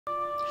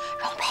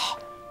容妃，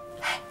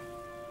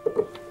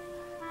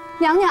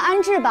娘娘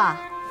安置吧。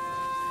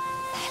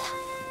来了。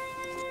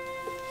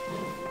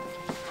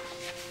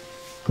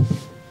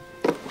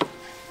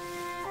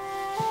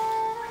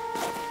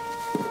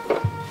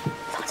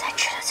方才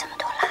吃了这么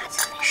多辣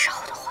子，没烧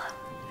的慌。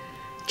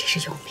这是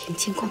永平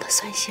进贡的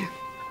蒜杏，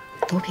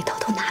奴婢偷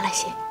偷拿来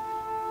些。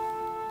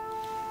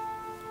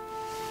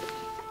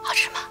好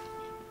吃吗？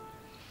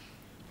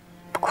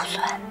不够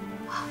酸。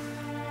啊，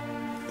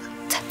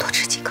再多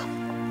吃几口。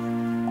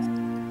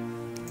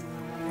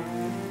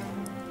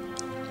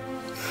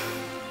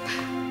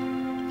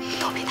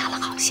 都被拿了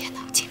好些呢，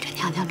请着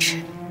娘娘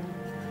吃。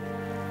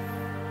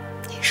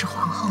你是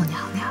皇后娘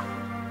娘，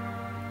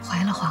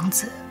怀了皇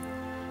子，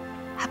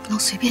还不能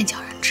随便叫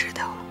人知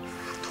道，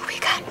奴婢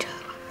看着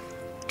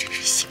真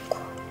是辛苦。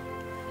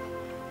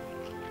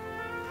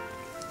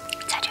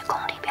在这宫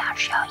里边，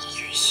只要一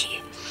遇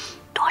戏，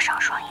多少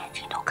双眼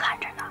睛都看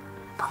着呢，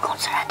本宫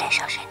自然得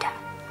小心点。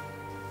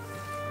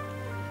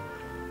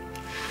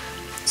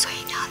所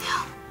以娘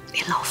娘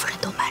连老夫人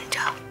都瞒着。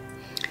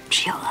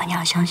 只有额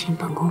娘相信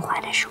本宫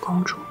怀的是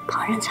公主，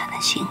旁人才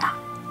能信啊。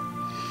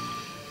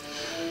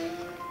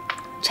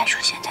再说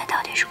现在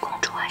到底是公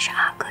主还是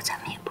阿哥，咱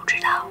们也不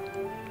知道。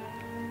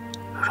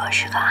若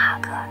是个阿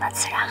哥，那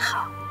自然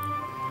好；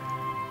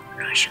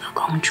若是个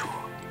公主，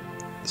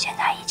现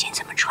在已经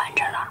这么传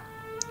着了，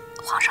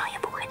皇上也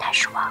不会太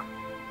失望。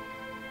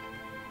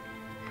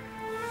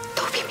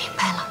奴婢明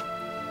白了。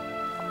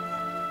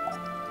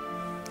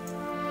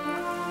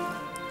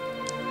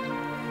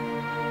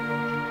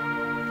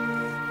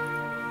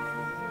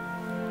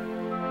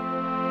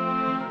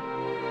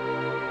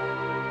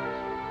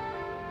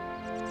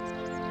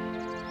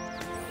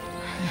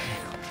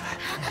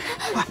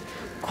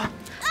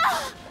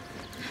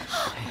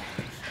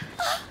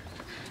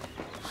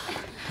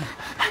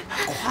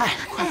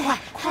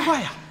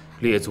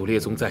 列祖列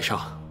宗在上，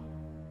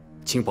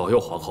请保佑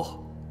皇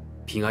后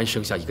平安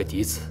生下一个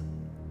嫡子。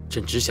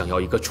朕只想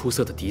要一个出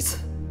色的嫡子。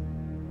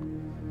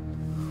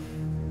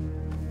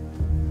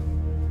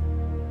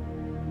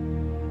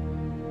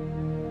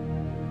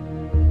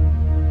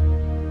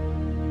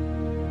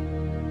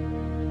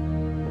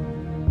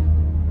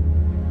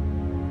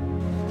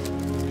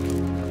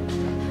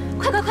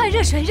快，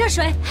热水，热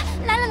水！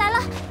来了来了。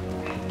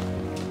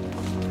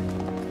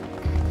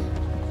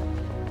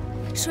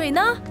水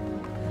呢？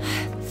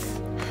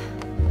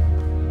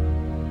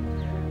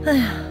 哎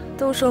呀，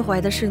都说怀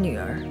的是女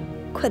儿，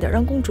快点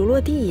让公主落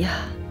地呀！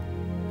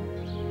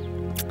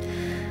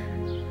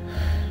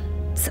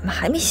怎么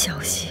还没消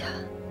息啊？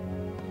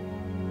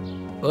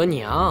额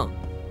娘，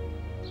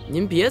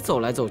您别走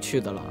来走去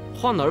的了，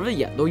晃得儿子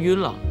眼都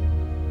晕了。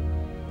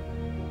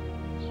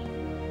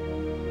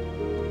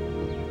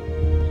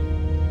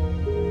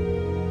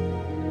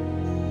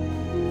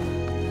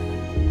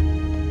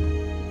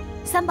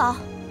三宝，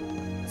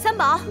三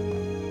宝，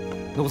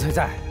奴才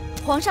在。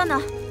皇上呢？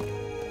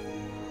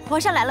 皇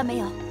上来了没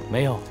有？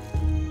没有，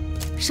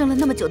生了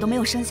那么久都没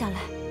有生下来，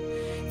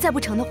再不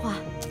成的话，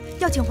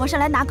要请皇上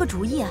来拿个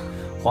主意啊！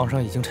皇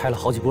上已经差了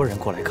好几拨人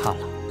过来看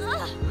了。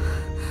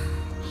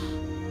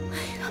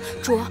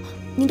主，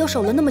您都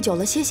守了那么久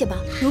了，歇歇吧，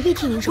奴婢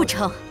替您守。不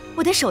成，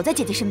我得守在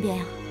姐姐身边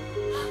呀。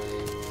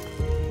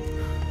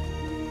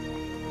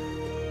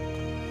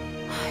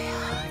哎呀，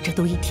这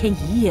都1天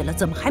1夜了，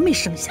怎么还没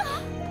生下来？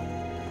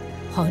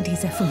皇帝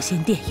在奉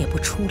仙殿也不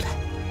出来。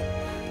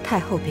太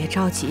后别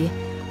着急。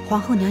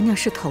 皇后娘娘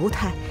是头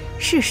胎，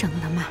是生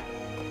得慢。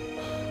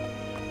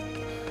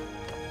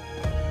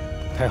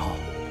太后，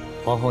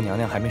皇后娘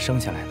娘还没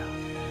生下来呢，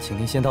请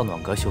您先到暖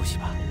阁休息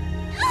吧。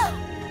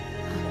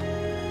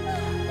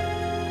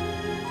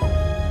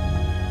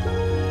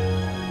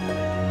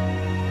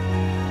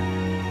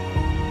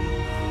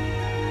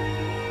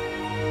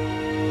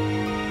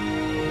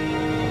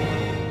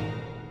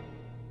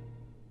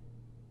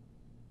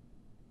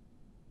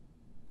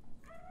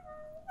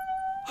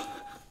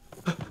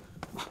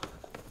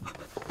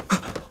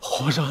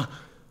皇上，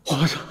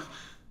皇上，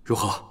如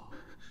何？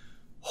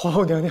皇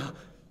后娘娘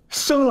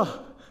生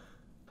了，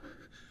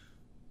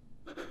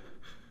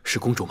是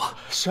公主吗？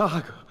是阿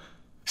哥，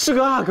是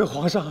个阿哥，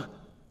皇上。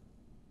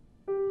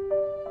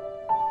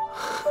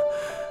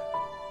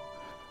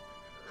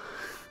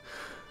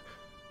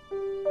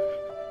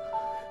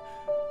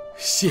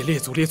谢列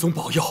祖列宗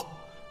保佑。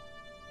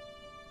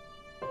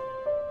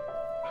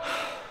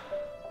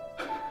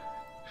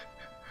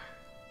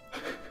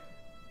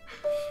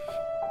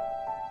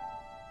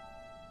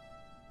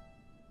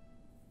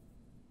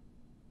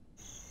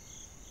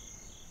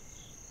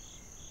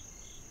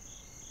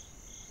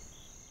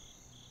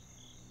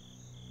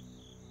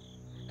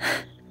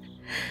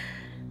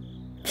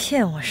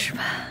 骗我是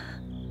吧？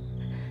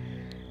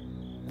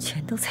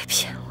全都在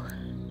骗我！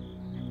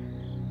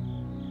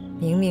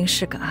明明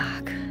是个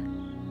阿哥，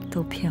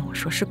都骗我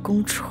说是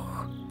公主。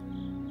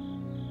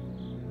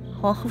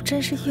皇后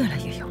真是越来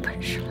越有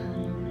本事了。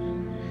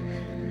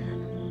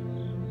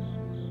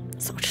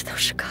早知道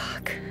是个阿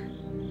哥，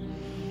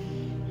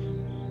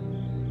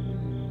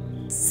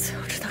早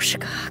知道是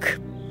个阿哥。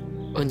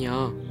额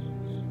娘，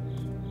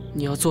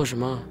你要做什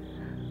么？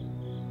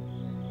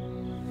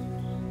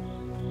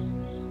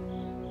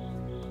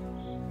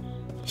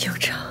永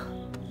成，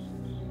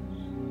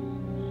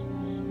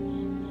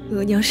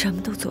额娘什么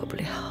都做不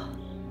了，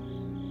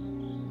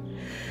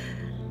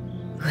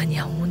额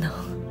娘无能。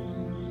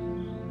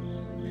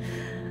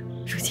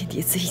如今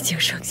嫡子已经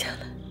生下了，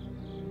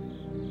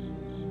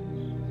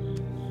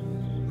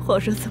皇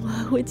上怎么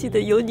还会记得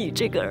有你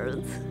这个儿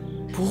子？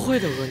不会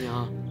的，额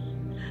娘，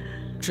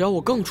只要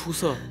我更出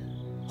色，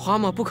皇阿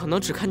玛不可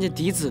能只看见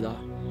嫡子的，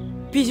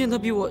毕竟他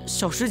比我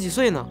小10几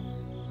岁呢。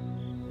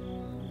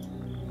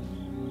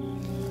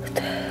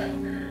对，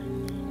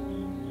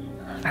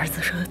儿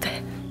子说的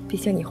对，毕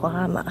竟你皇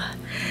阿玛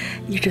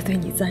一直对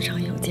你赞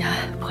赏有加，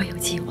颇有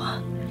期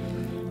望。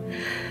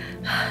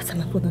咱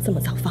们不能这么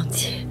早放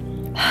弃，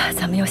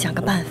咱们要想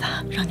个办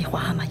法，让你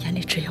皇阿玛眼里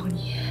只有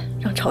你，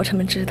让朝臣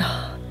们知道，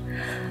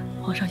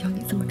皇上有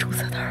你这么出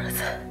色的儿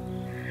子，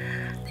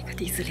那个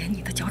嫡子连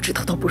你的脚趾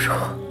头都不如。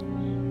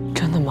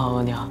真的吗，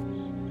额娘？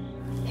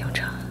永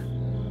成，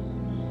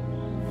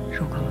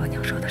如果额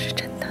娘说的是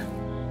真的，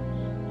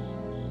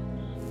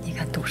你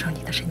敢赌上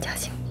你的身家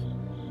性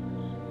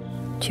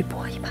命去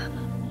搏一把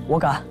吗？我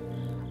敢，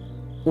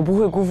我不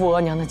会辜负额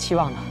娘的期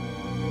望的。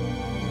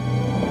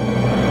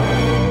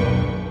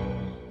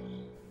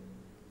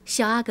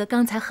小阿哥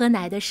刚才喝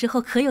奶的时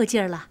候可有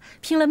劲儿了，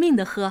拼了命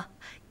的喝，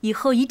以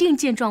后一定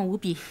健壮无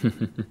比。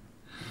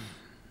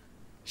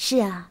是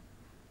啊，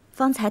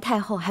方才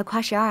太后还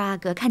夸12阿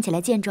哥看起来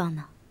健壮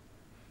呢。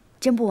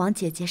真不枉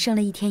姐姐生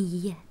了1天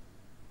1夜。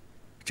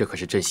这可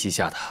是朕膝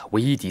下的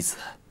唯一嫡子，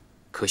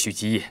可续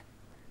基业。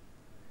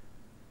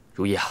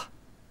如意啊，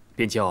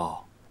便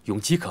叫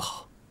永基可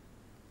好？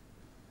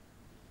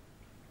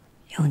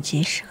永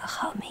基是个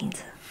好名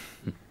字。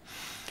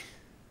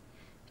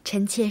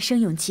臣妾生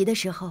永琪的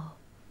时候，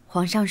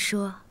皇上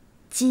说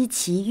姬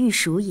其玉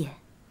属也。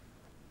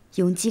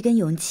永基跟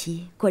永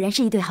琪果然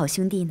是一对好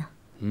兄弟呢。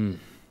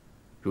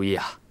如意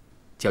啊，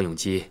将永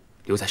基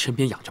留在身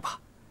边养着吧，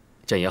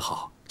朕也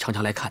好常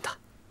常来看他。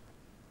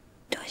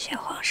多谢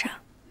皇上。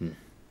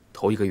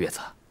头1个月子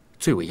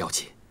最为要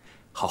紧，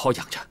好好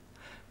养着，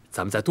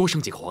咱们再多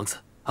生几个皇子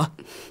啊！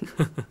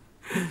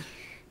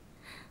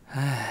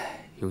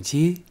哎，永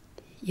基，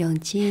永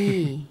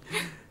基，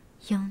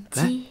永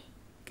基，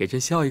给朕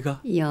笑一个。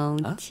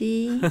永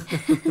基。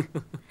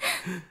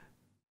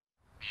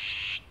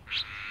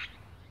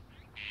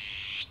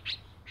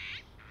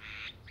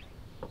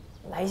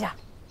来一下。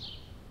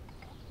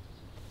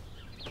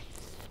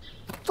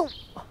走。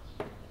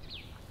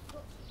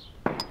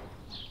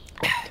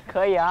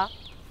可以啊。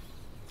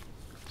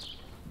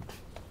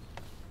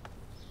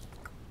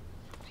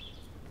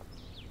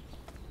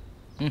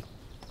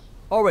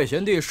2位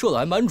贤弟射的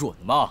还蛮准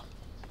嘛。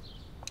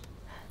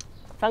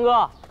三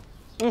哥，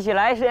一起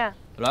来一试。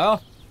来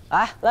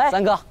啊！来，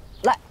三哥，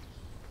来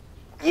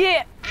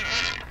，1、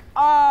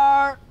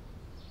2，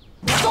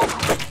走！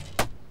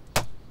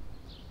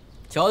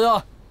瞧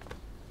瞧，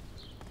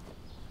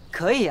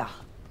可以呀。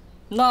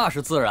那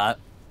是自然。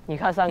你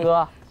看三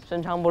哥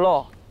深藏不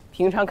露，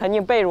平常肯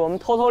定背着我们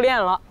偷偷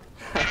练了。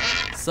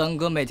三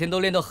哥每天都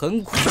练得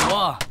很苦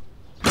啊。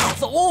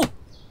走。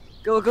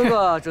这位哥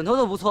哥枕头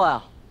都不错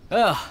呀。哎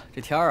呀，这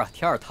天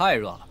儿太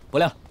热了，不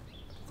练了，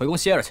回宫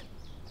歇着去。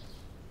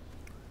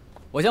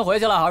我先回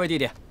去了，2位弟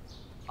弟。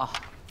啊，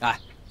哎，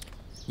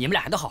你们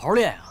俩还得好好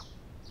练啊，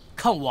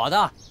看我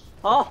的。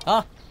好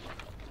啊，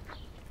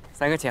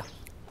三哥请。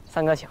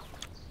三哥请。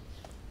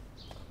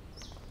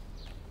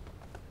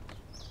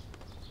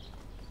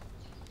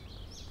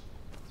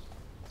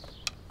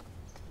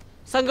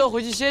三哥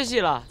回去歇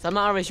息了，咱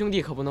们2位兄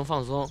弟可不能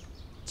放松，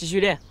继续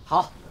练。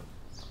好。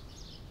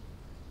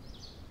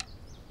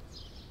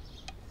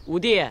五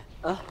弟，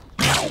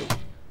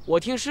我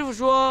听师傅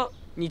说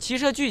你骑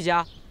射俱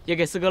佳，也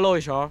给四哥露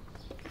一手。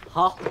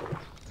好。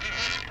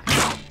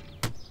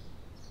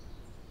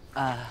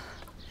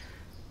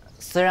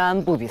虽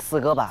然不比四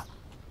哥吧，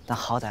但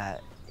好歹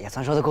也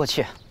算说得过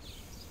去。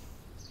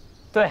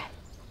对，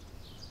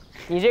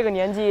你这个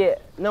年纪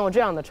能有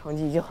这样的成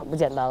绩已经很不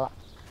简单了。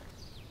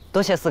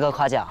多谢四哥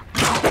夸奖。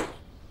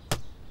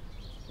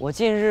我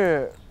近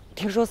日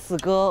听说四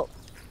哥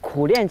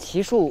苦练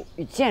骑术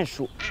与剑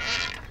术。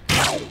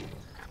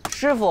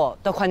师傅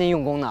倒快念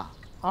用功呢。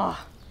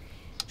啊，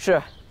是，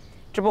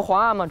这不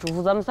皇阿玛嘱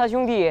咐咱们3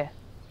兄弟，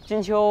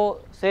金秋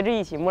随着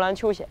一起木兰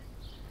秋险，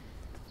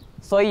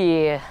所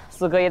以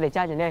四哥也得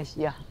加紧练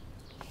习啊。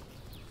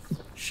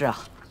是啊，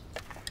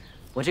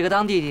我这个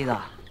当弟弟的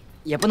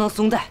也不能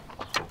松怠。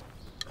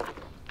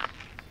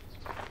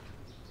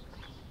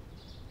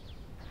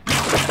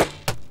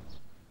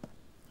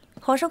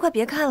皇上，快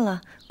别看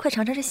了，快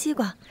尝尝这西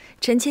瓜。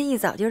臣妾一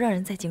早就让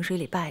人在井水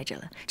里拜着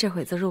了，这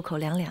会子入口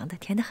凉凉的，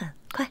甜得很。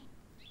快。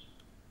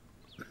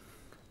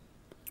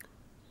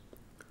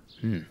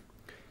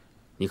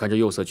你看这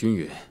釉色均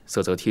匀，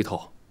色泽剔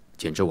透，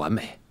简直完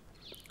美。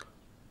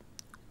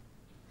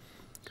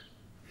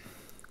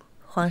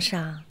皇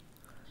上，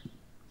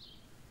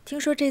听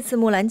说这次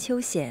木兰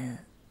秋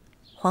险，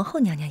皇后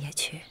娘娘也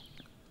去。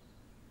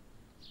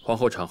皇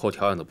后产后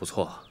调养的不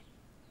错，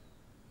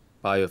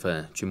 8月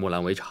份去木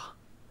兰围场，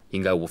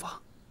应该无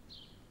妨。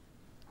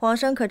皇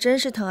上可真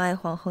是疼爱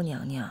皇后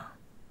娘娘，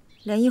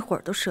连一会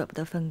儿都舍不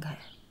得分开。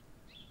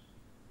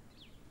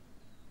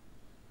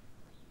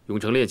永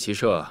城练骑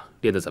射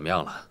练得怎么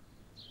样了？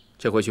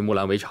这回去木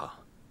兰围场，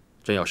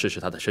真要试试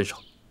他的身手。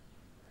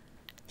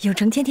永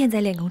城天天在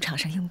练功场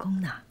上用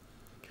功呢。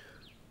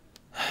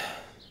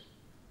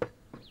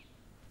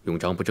永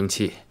璋不争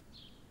气，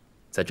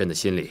在朕的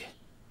心里，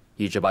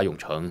一直把永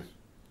城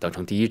当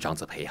成第一长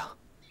子培养。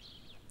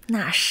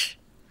那是，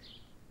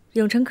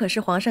永城可是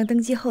皇上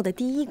登基后的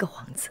第一个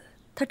皇子，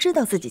他知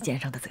道自己肩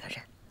上的责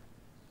任。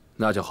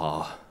那就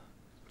好，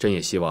朕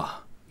也希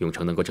望永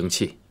城能够争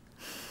气，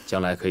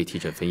将来可以替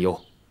朕分忧。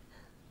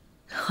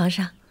皇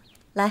上，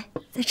来，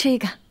再吃一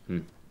个。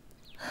嗯。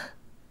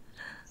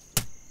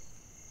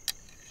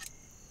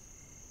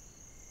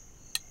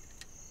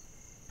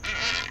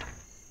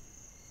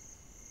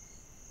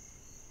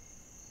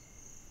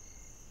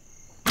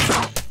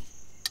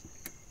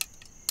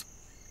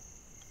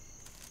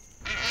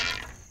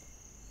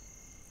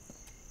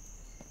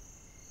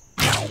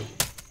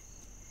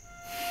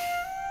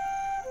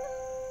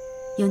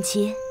永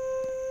琪，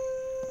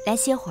来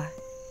歇会儿，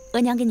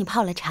额娘给你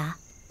泡了茶。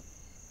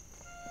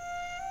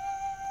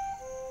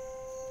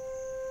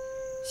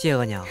谢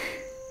额娘。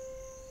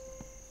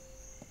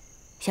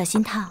小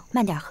心烫，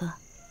慢点喝。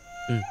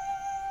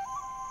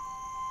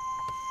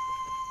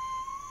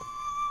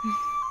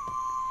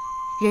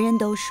人人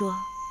都说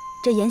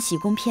这延禧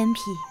宫偏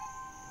僻，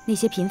那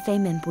些嫔妃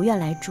们不愿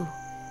来住。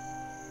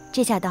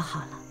这下倒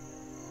好了，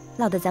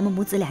落得咱们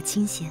母子俩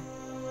清闲。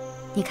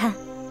你看，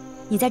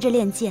你在这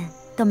练剑。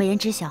都没人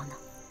知晓呢。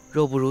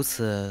若不如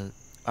此，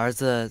儿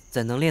子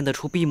怎能练得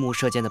出闭目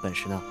射箭的本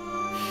事呢？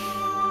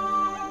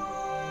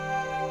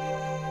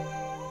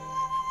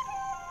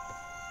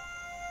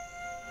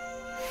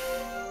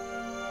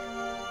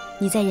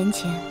你在人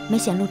前没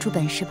显露出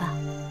本事吧？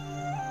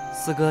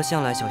四哥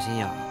向来小心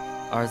眼儿，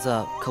儿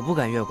子可不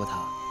敢越过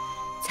他。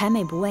才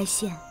美不外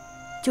现，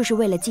就是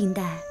为了静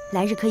待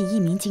来日可以一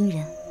鸣惊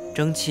人。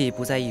争气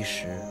不在一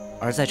时，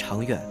而在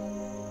长远。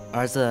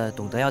儿子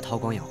懂得要韬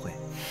光养晦。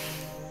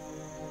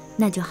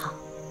那就好。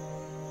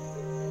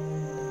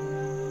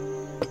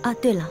啊，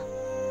对了，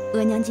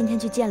额娘今天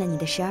去见了你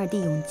的12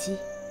弟永基，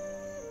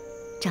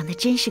长得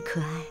真是可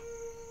爱，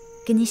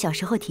跟你小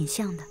时候挺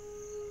像的。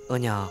额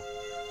娘，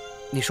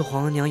你说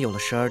皇额娘有了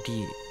12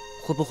弟，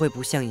会不会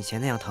不像以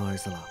前那样疼儿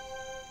子了？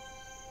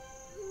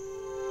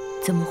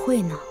怎么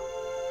会呢？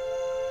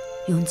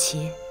永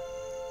琪，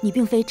你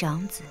并非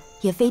长子，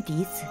也非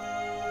嫡子，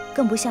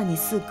更不像你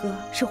四哥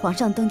是皇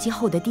上登基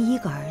后的第一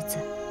个儿子。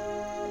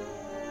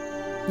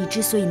你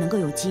之所以能够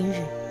有今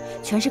日，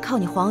全是靠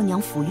你皇额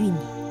娘抚育你。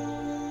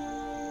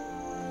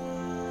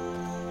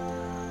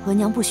额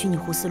娘不许你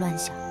胡思乱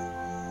想，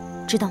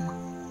知道吗？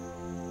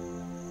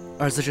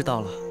儿子知道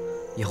了，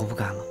以后不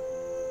敢了。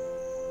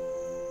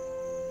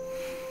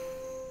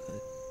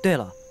对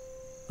了，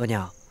额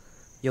娘，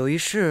有一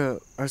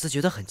事儿子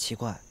觉得很奇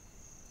怪。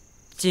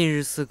近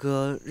日四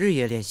哥日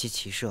夜练习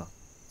骑射，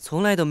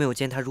从来都没有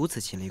见他如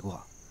此勤力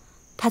过。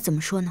他怎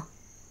么说呢？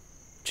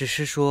只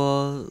是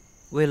说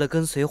为了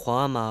跟随皇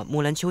阿玛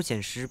木兰秋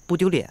显时不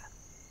丢脸。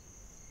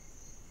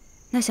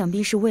那想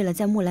必是为了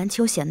在木兰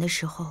秋显的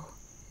时候，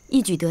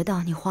一举得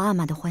到你皇阿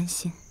玛的欢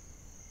心。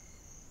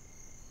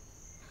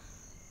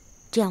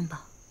这样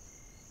吧，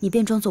你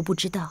便装作不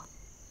知道，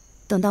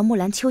等到木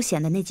兰秋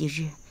显的那几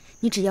日，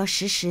你只要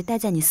时时待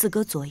在你四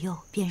哥左右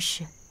便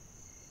是。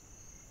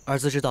儿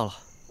子知道了。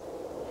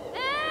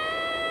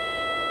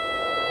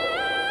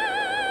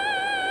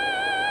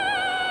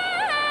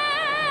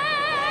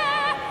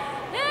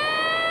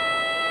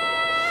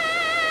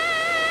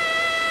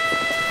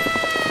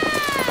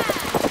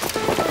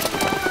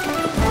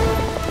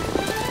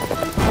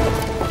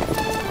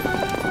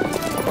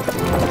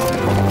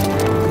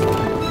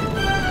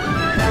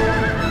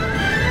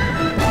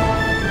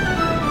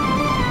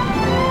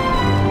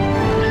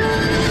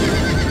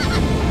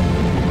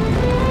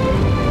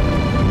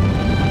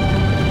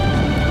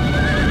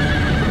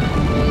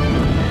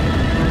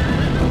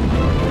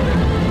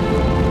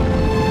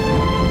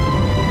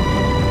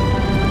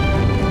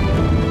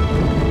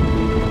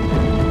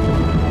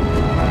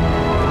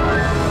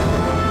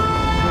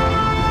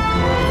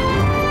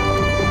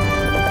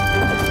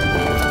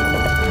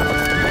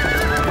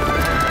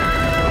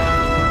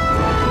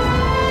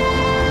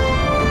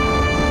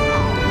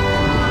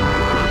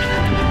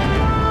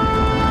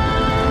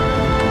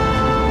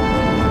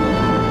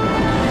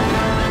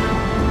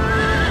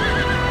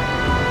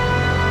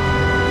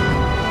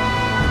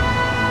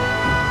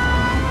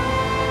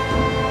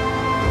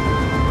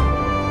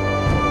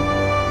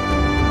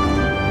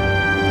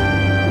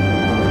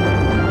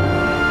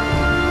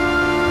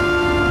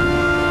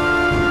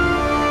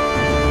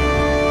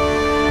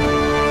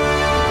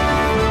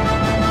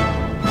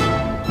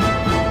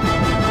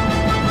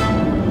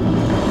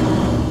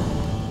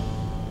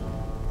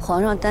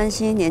皇上担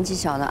心年纪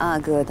小的阿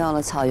哥到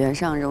了草原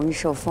上容易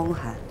受风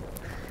寒，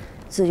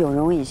自永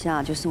荣以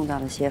下就送到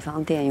了协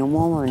防殿，由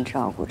嬷嬷们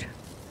照顾着。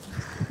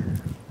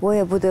我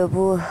也不得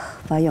不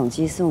把永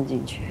基送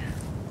进去。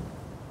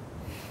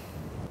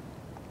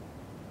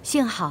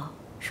幸好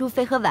淑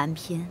妃和婉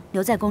嫔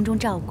留在宫中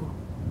照顾，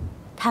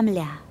他们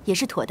俩也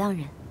是妥当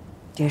人。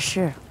也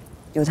是，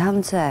有他们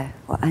在，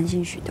我安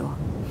心许多。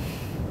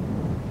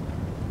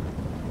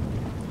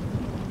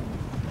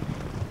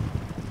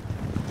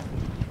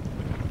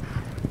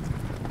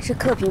是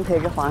客嫔陪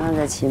着皇上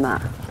在骑马，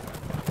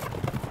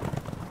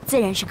自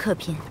然是客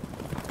嫔。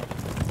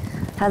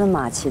他的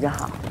马骑得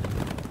好。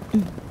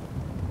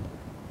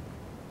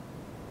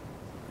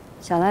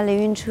想来凌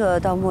云彻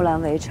到木兰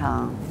围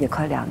场也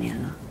快2年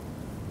了，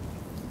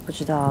不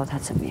知道他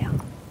怎么样。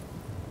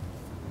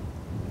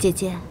姐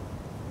姐，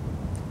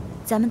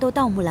咱们都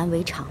到木兰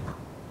围场了，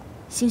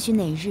兴许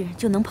哪日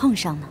就能碰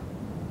上呢。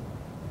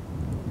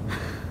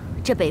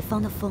这北方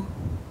的风，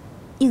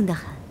硬得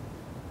很，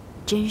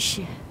真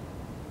是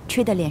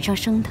吹得脸上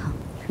生疼。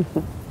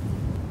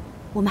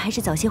我们还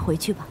是早些回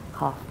去吧。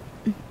好。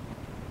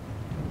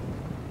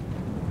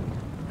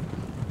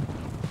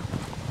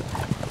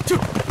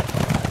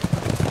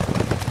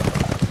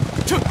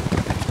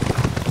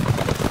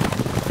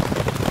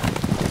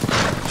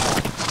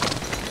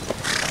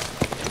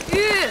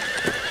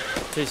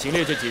这行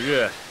猎这几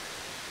日，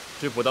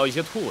只捕到一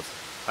些兔子，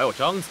还有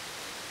獐子，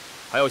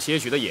还有些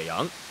许的野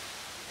羊。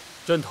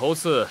朕头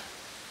次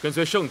跟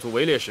随圣祖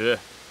围猎时，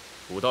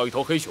捕到一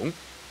头黑熊，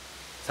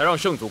才让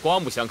圣祖刮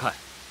目相看。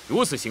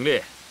如此行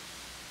猎，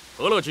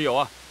何乐之有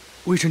啊！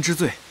微臣知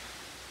罪。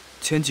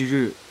前几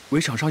日围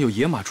场上有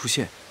野马出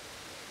现，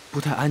不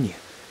太安宁，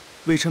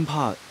微臣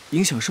怕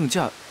影响圣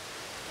驾，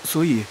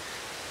所以……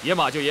野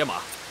马就野马，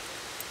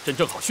朕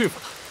正好驯服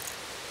它。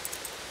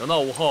等到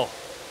午后，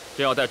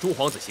朕要带诸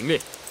皇子行猎，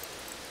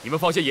你们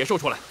放些野兽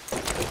出来。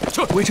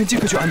撤！微臣即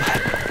刻去安排。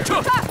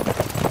撤！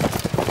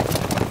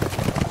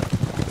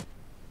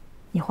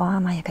你皇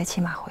阿玛也该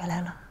骑马回来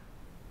了，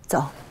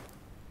走，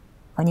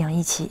我娘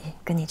一起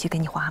跟你去给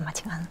你皇阿玛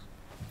请安。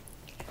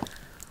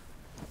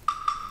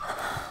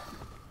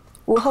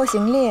午后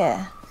行猎，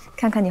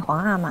看看你皇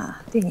阿玛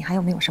对你还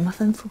有没有什么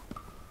吩咐。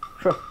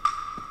是。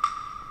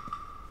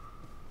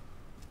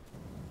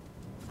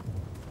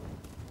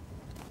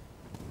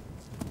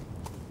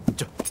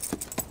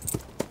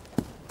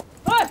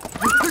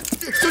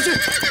小心！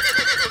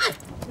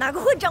哪个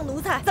混账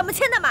奴才，怎么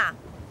牵的马？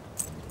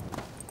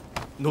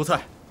奴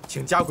才，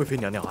请嘉贵妃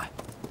娘娘安。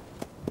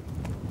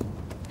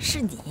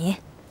是你，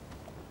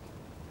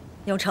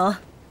永成，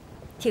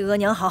替额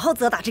娘好好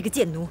责打这个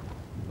贱奴。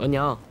额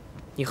娘，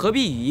你何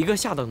必与一个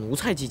下等奴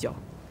才计较？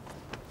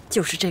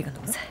就是这个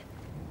奴才，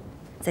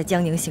在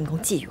江宁行宫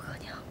觊觎额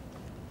娘，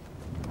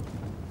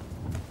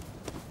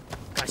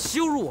敢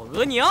羞辱我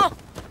额娘，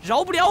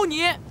饶不了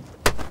你！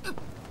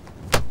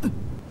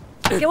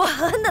给我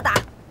狠狠的打！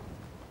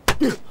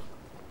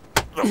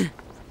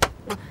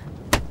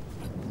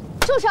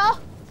住手！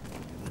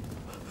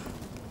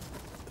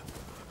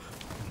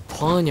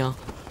皇额娘，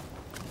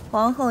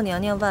皇后娘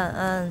娘万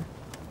安，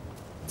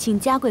请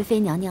嘉贵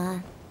妃娘娘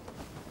安。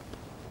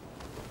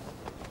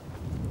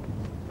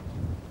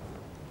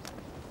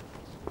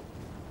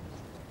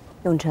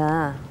永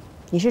成，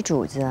你是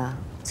主子，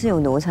自有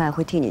奴才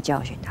会替你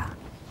教训他，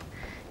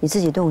你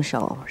自己动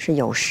手是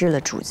有失了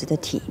主子的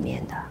体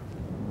面的。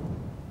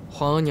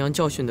皇额娘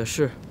教训的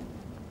是，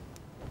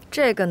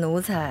这个奴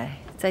才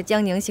在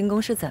江宁行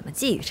宫是怎么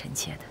觊觎臣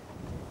妾的？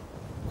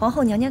皇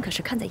后娘娘可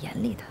是看在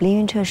眼里的。凌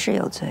云彻是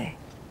有罪，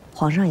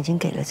皇上已经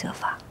给了责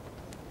罚，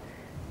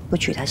不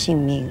取他性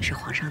命是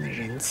皇上的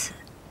仁慈。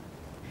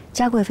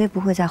嘉贵妃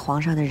不会在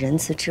皇上的仁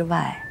慈之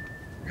外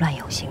乱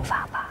有刑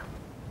罚吧？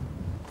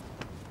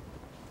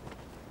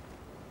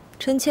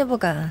臣妾不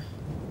敢。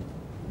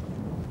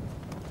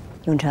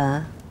永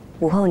成，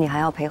午后你还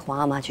要陪皇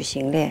阿玛去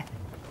行猎，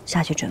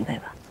下去准备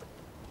吧。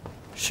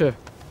是。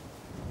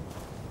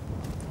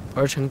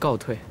儿臣告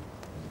退。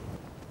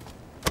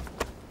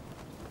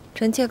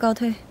臣妾告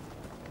退。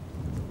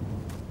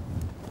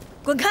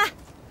滚开！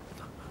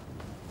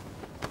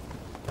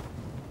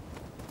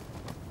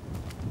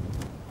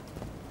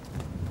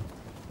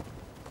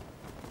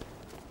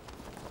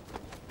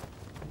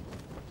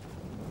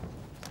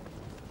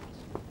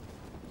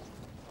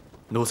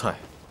奴才，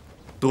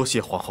多谢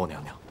皇后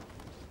娘娘。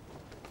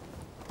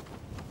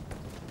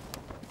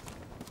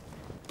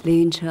凌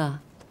云彻，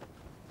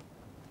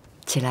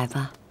起来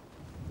吧。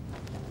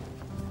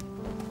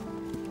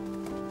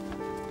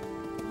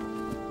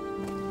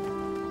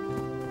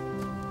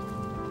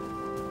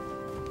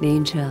凌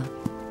云彻，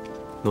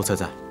奴才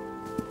在。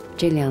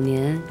这2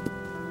年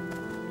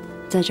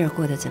在这儿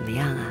过得怎么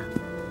样啊？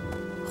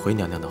回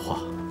娘娘的话，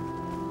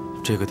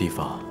这个地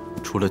方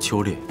除了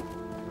秋猎，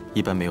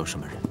一般没有什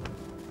么人。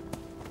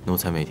奴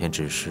才每天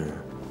只是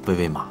喂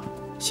喂马、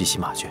洗洗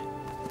马圈，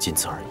仅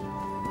此而已。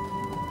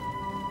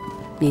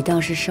你倒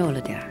是瘦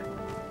了点儿，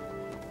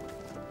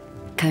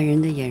看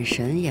人的眼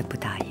神也不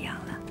大一样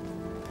了。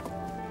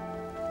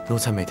奴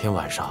才每天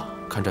晚上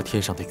看着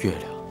天上的月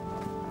亮，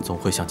总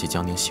会想起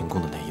江宁行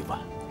宫的那一晚。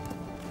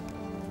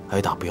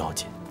挨打不要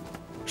紧，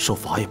受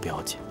罚也不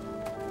要紧，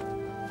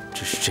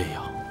只是这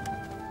样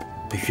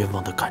被冤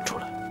枉地赶出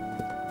来，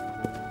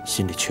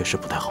心里确实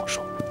不太好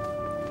受。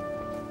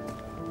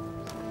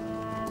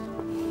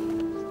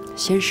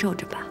先受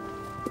着吧，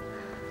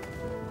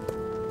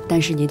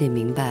但是你得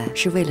明白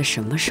是为了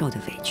什么受的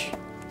委屈。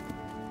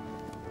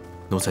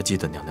奴才记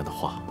得娘娘的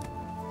话，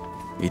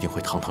一定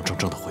会堂堂正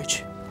正的回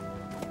去。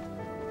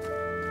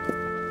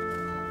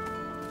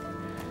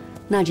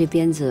那这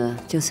鞭子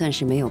就算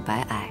是没有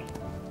白挨。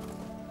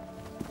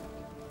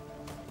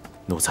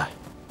奴才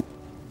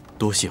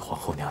多谢皇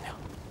后娘娘。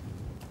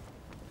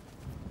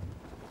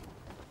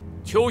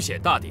秋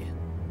显大典，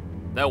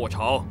乃我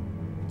朝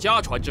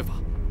家传之法，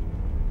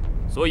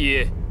所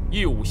以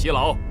一武袭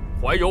劳，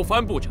怀柔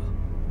帆布者，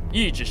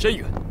意志深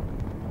远。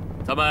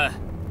咱们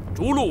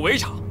逐鹿围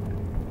场，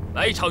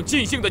来一场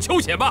尽兴的秋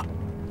显吧！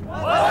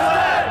万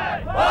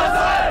岁！万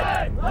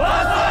岁！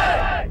万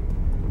岁！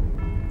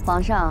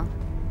皇上，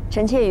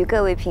臣妾与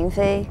各位嫔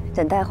妃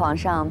等待皇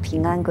上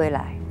平安归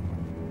来。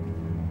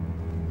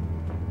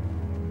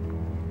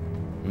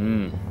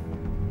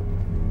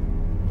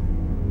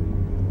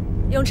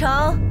永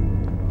成，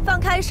放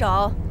开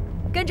手，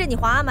跟着你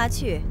皇阿玛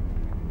去，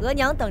额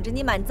娘等着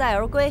你满载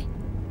而归。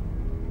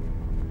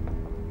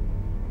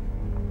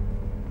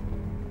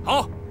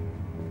好，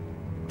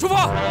出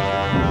发！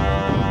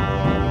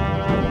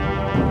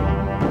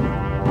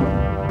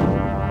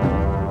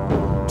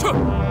撤！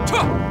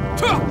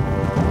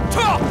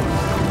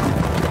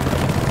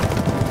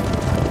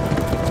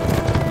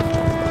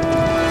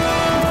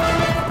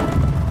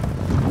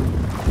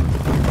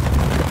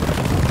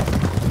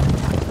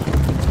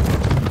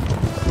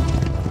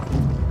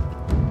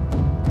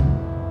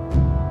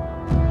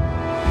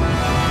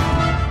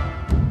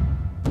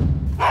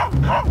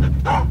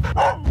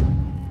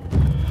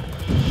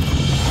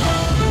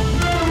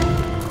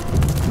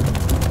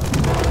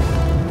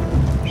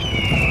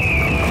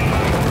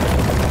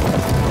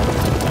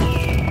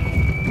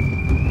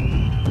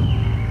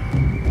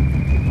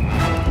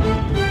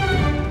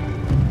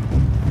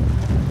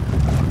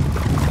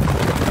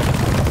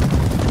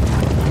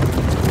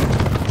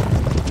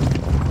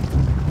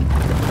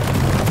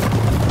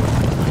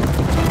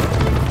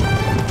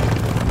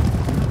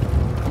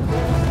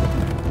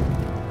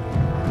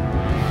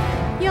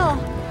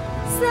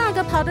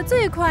跑得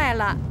最快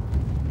了，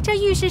这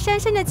玉石珊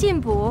珊的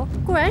进补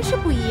果然是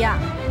不一样。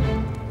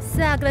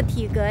四阿哥的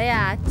体格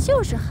呀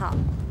就是好，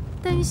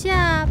等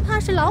下怕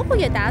是老虎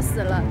也打死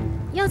了，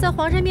要在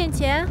皇上面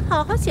前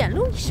好好显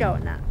露一手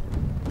呢。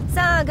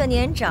三阿哥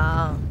年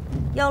长，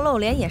要露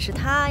脸也是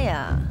他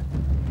呀，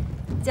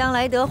将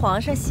来得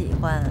皇上喜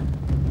欢，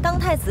当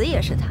太子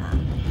也是他，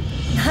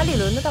哪里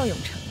轮得到永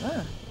成啊？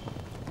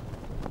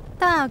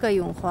大阿哥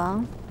永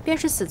皇便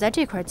是死在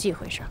这块忌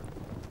讳上，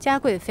嘉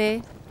贵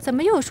妃怎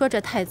么又说这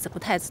太子不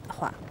太子的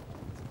话？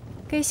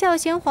给孝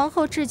贤皇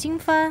后治经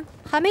幡，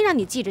还没让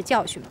你记着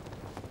教训吗？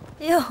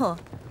哟，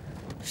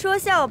说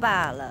笑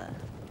罢了，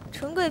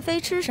纯贵妃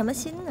吃什么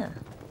心呢？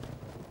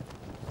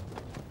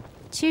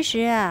其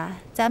实啊，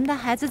咱们的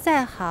孩子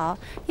再好，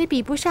也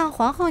比不上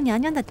皇后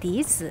娘娘的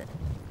嫡子。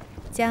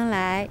将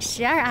来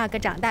12阿哥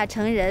长大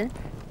成人，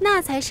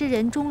那才是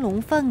人中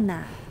龙凤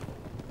呢。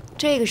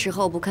这个时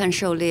候不看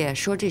狩猎，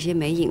说这些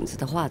没影子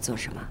的话做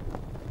什么？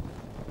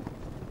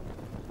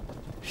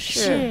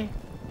是。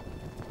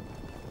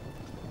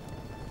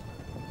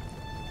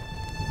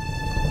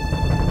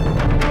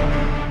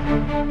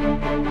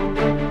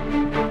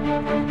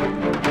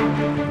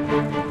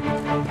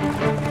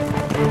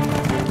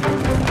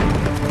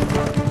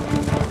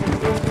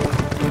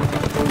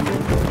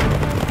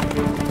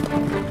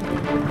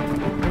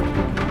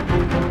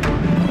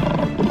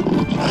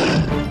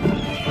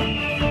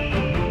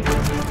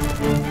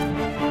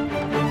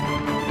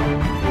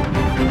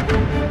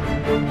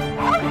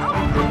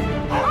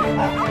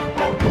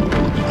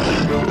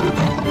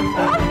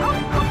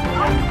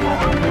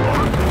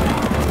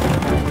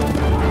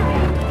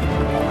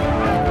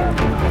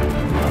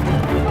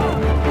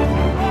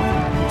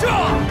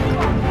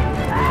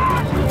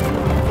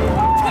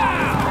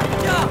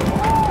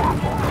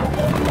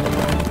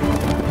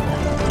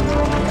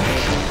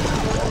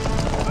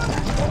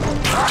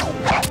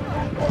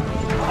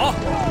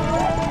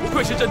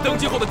登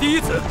基后的第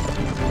一子，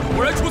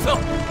果然出色。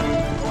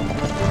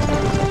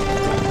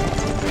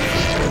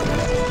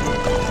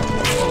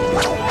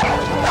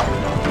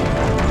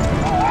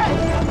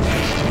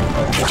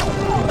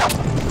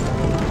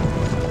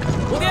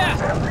徒弟，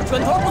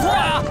准头不错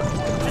啊，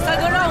是三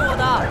哥让我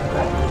的。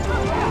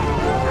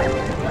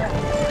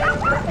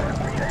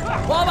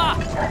花吧，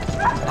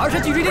儿臣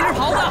继续这只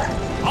袍子。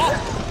好。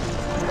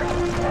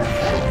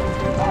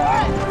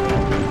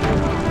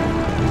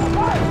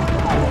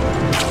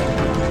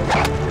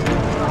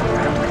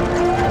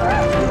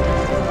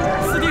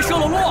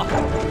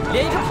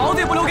连一只袍子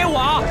也不留给我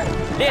啊！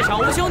猎场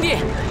无兄弟，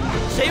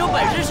谁有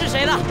本事是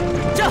谁的。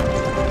这，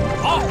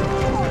好，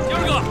第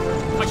二个，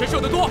看谁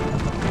射得多，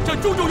朕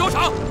重有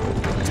赏。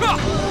撤，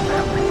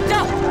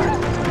撤，